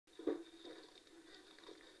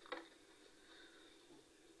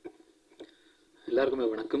எல்லாருக்குமே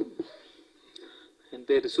வணக்கம். என்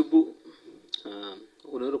பேர் சுப்பு,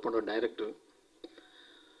 உணர்வு பண்ற டைரக்டர்.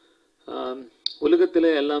 உலகத்தில்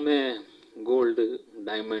எல்லாமே gold,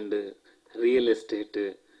 diamond, real estate,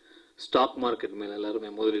 stock market மேலே எல்லாருமே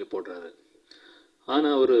முதலீடு போடுறாரு.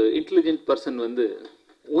 ஆனால் ஒரு இன்டெலிஜென்ட் பர்சன்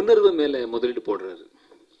உணர்வு மேலே முதலீடு போடுறாரு.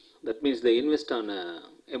 That means the invest on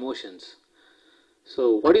emotions. So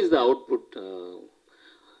what is the output,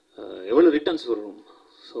 எவ்வளோ ரிட்டர்ன்ஸ் வரும்?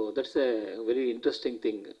 So that's a very interesting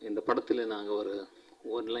thing. இந்த படத்தில் நாங்கள் ஒரு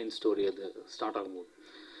ஒன்லைன் ஸ்டோரி அது ஸ்டார்ட் ஆகும்போது.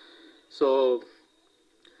 ஸோ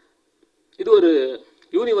இது ஒரு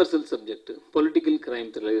universal subject, political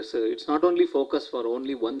crime thrillers. It's not only focus for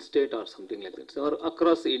only one state or something like that, R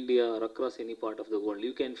across India R across any part of the world.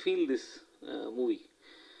 You can feel this movie.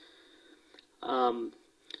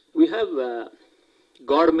 We have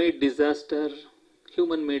God-made disaster,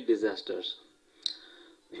 human-made disasters.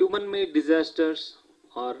 Human-made disasters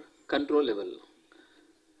are controllable.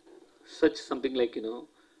 Such something like,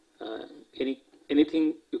 anything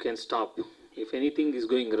you can stop. If anything is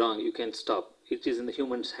going wrong, you can stop. It is in the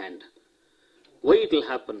human's hand. Why it will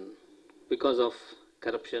happen? Because of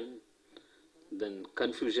corruption, then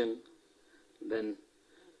confusion, then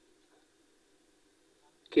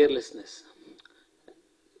carelessness.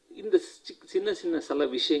 இந்த சின்ன சின்ன சில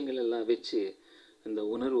விஷயங்கள் எல்லாம் வச்சு இந்த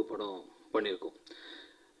உணர்வு படம் பண்ணியிருக்கோம்.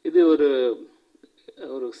 இது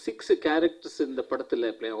ஒரு 6 கேரக்டர்ஸ் இந்த படத்தில்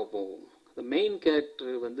ப்ளே ஆக போகும். அந்த மெயின்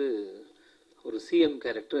கேரக்டர் ஒரு சிஎம்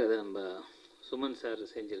கேரக்டர். அதை நம்ம சுமன் சார்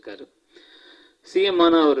செஞ்சுருக்காரு. சிஎம்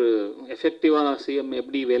ஆனால் ஒரு எஃபெக்டிவாக சிஎம்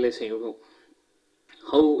எப்படி வேலை செய்யணும்,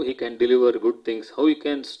 how he can deliver good things, how he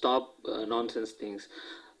can stop nonsense things.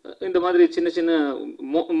 இந்த மாதிரி சின்ன சின்ன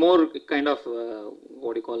more kind of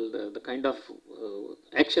what you call the kind of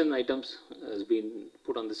action items has been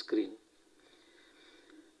put on the screen.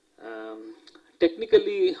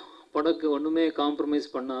 Technically படக்கு ஒன்றுமே compromise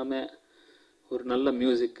பண்ணாமல் ஒரு நல்ல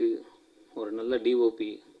மியூசிக்கு, ஒரு நல்ல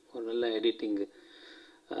டிஓபி, ஒரு நல்ல editing,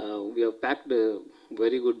 we have packed a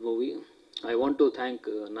very good movie. I want to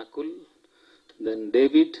thank Nakul, then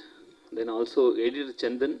David, then also editor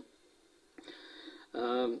Chandan.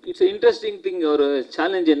 It's interesting thing. ஒரு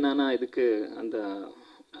challenge என்னன்னா, இதுக்கு அந்த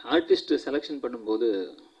ஆர்டிஸ்ட் செலெக்ஷன் பண்ணும்போது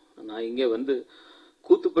நான் இங்கே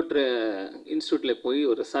கூத்துப்பற்ற இன்ஸ்டியூட்டில் போய்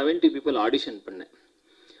ஒரு 70 people ஆடிஷன் பண்ணேன்.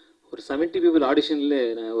 ஒரு 70 people ஆடிஷனில்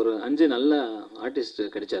நான் ஒரு 5 நல்ல ஆர்டிஸ்ட்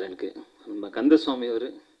கிடைச்சார் எனக்கு. நம்ம கந்தசுவாமி அவர்,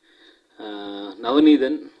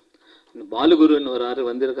 நவநீதன், பாலுகுருன்னு ஒரு ஆறு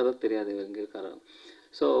வந்திருக்கிறதா தெரியாது, இங்கே இருக்காரா.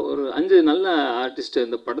 ஸோ ஒரு 5 நல்ல ஆர்டிஸ்ட்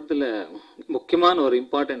இந்த படத்தில் முக்கியமான ஒரு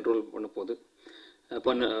இம்பார்ட்டன்ட் ரோல் பண்ண போகுது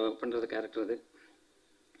பண்ணுறது கேரக்டர் அது.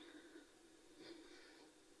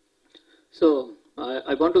 So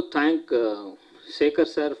I want to thank Shekhar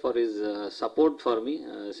sir for his support for me.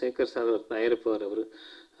 Shekhar sir தயாரிப்பவர் our.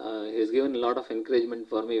 He has given a lot of encouragement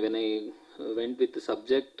for me when I went with the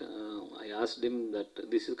subject. I asked him that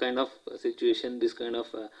this is kind of situation, this kind of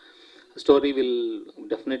story will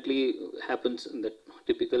definitely happens in the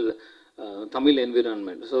typical Tamil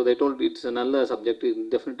environment. So they told it's a நல்ல subject,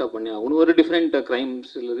 டெஃபினட்டாக பண்ணி ஆகணும். ஒரு different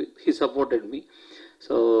crimes he supported me.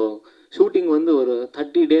 So shooting ஒரு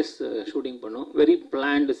 30 days shooting பண்ணோம். Very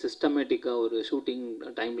planned, சிஸ்டமேட்டிக்காக ஒரு shooting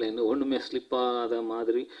time line ஒன்றுமே ஸ்லிப்பாகாத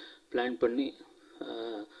மாதிரி பிளான் பண்ணி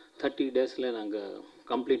 30 daysல நாங்கள்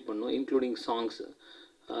கம்ப்ளீட் பண்ணோம், இன்க்ளூடிங் சாங்ஸ்.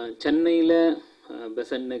 சென்னையில்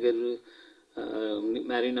பெசன்ட் நகர்,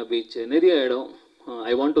 மெரினா பீச், நிறைய இடம்.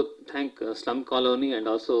 I want to thank Slum Colony and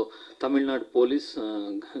also Tamil Nadu Police,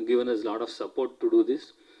 given us a lot of support to do this.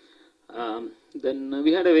 Then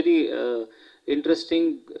we had a very interesting,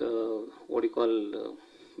 what you call,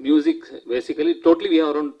 music. Basically, totally we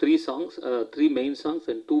have around 3 songs, 3 main songs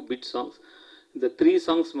and 2 bit songs. The 3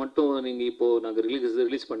 songs மட்டும் நீங்கள் இப்போது நாங்கள்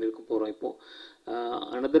release பண்ணியிருக்க போகிறோம். இப்போது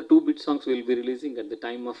another 2 bit songs will be releasing at the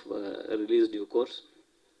time of release due course.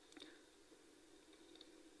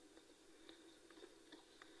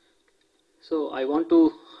 So I want to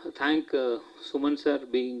thank Suman sir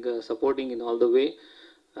being supporting in all the way.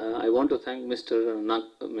 I want to thank Mr.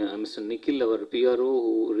 Nikhil, our PRO,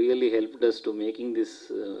 who really helped us to making this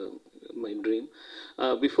my dream.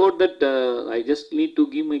 Before that, I just need to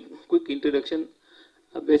give my quick introduction.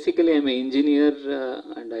 Basically, I'm an engineer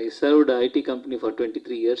and I served IT company for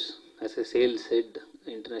 23 years as a sales head,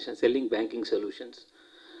 international selling banking solutions.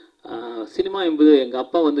 Cinema என்பது எங்கள்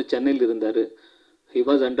அப்பா சென்னையில் இருந்தார். He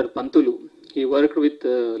was under Pantulu. He worked with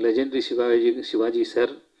legendary Shivaji sir,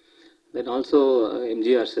 then also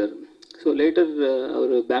MGR sir. So later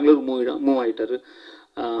our Bangalore move ஆகிட்டார்.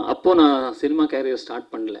 அப்போது நான் cinema carrier start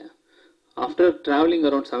பண்ணல. After travelling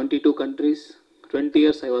around 72 countries, 20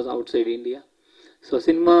 years I was outside India. So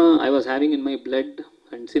cinema I was having in my blood.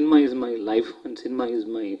 and cinema is my life, and cinema is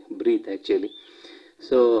my breath actually.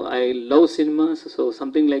 So I love cinemas. So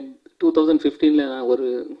something like 2015 நான் ஒரு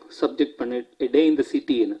subject பண்ணேன், A Day in the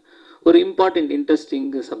City. ஒரு important interesting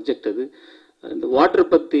subject அது. இந்த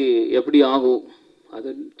water பற்றி எப்படி ஆகும் அது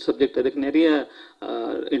சப்ஜெக்ட். அதுக்கு நிறைய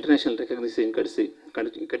இன்டர்நேஷ்னல் ரெக்கக்னிஷன்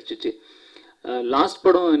கிடச்சிச்சு. லாஸ்ட்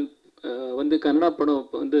படம் வந்து கன்னடா படம்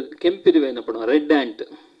வந்து கெம்பிரிவேன படம், ரெட் ஆண்ட்.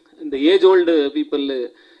 இந்த ஏஜ் ஓல்டு பீப்புள்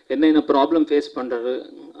என்ன ப்ராப்ளம் ஃபேஸ் பண்ணுறாரு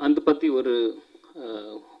அந்த பற்றி ஒரு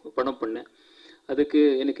படம் பண்ணேன். அதுக்கு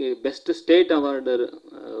எனக்கு best state award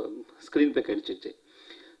screen play கிடச்சிச்சு.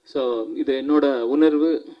 ஸோ இது என்னோட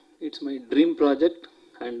உணர்வு. It's my dream project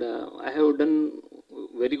and I have done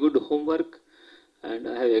very good homework and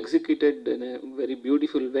I have executed in a very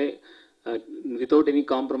beautiful way without any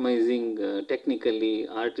compromising technically,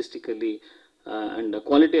 artistically, and the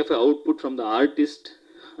quality of output from the artist,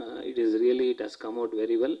 it is really, it has come out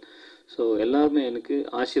very well. So எல்லாருமே எனக்கு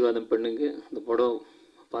ஆசீர்வாதம் பண்ணுங்க, இந்த படம்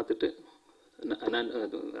பார்த்துட்டு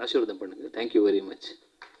ஆசீர்வாதம் பண்ணுங்க. Thank you very much.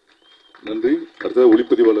 நன்றி. அடுத்த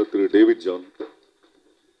ஒளிப்பதிவாளர் திரு டேவிட் ஜான்.